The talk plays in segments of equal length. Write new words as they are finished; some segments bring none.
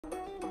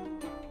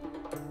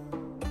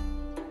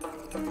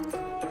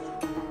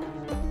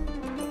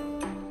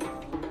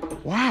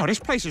Wow, this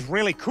place is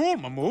really cool,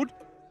 Mahmoud.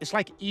 It's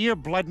like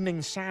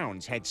ear-bloodening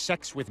sounds had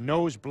sex with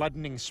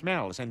nose-bloodening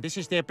smells, and this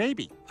is their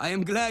baby. I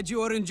am glad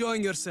you are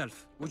enjoying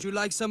yourself. Would you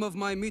like some of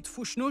my meat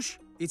fushnush?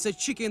 It's a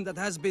chicken that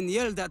has been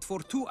yelled at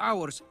for 2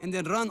 hours and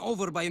then run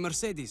over by a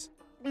Mercedes.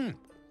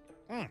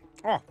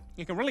 Oh,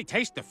 you can really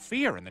taste the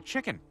fear in the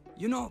chicken.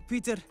 You know,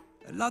 Peter,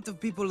 a lot of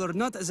people are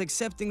not as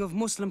accepting of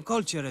Muslim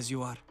culture as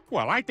you are.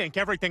 Well, I think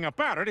everything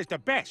about it is the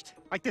best.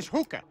 Like this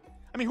hookah.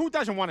 I mean, who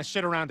doesn't want to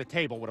sit around a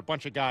table with a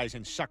bunch of guys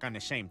and suck on the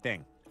same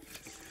thing?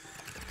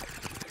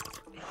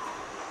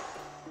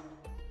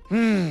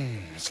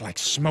 It's like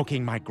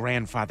smoking my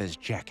grandfather's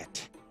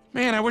jacket.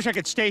 Man, I wish I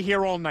could stay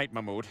here all night,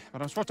 Mahmoud,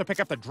 but I'm supposed to pick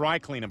up the dry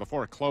cleaner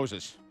before it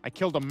closes. I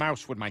killed a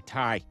mouse with my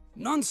tie.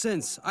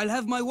 Nonsense. I'll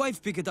have my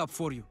wife pick it up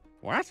for you.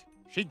 What?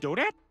 She'd do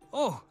that?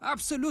 Oh,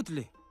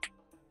 absolutely.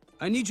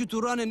 I need you to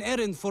run an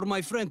errand for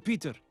my friend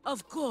Peter.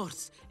 Of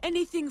course.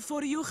 Anything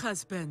for you,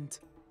 husband.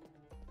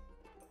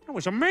 That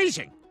was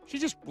amazing. She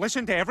just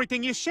listened to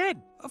everything you said.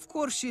 Of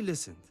course she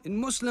listened. In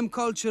Muslim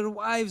culture,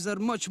 wives are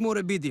much more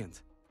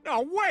obedient.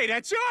 No way,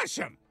 that's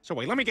awesome! So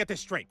wait, let me get this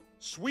straight.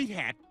 Sweet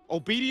hat,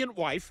 obedient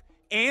wife,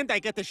 and I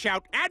get to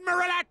shout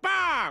Admiral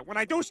Akbar when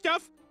I do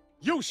stuff?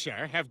 You,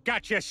 sir, have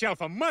got yourself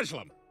a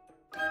Muslim.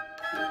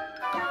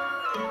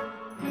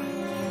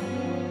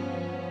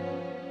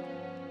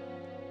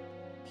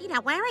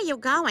 Peter, where are you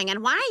going,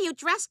 and why are you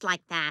dressed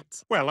like that?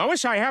 Well,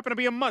 Lois, I happen to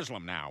be a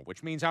Muslim now,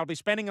 which means I'll be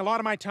spending a lot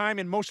of my time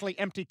in mostly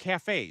empty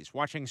cafes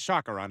watching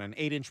soccer on an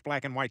 8-inch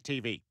black and white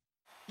TV.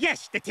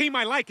 Yes, the team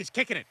I like is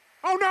kicking it.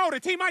 Oh no, the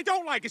team I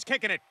don't like is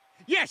kicking it.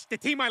 Yes, the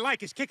team I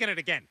like is kicking it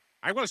again.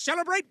 I will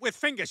celebrate with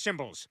finger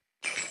cymbals.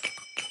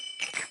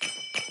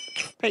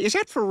 Hey, is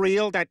that for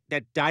real, that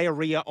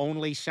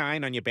diarrhea-only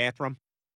sign on your bathroom?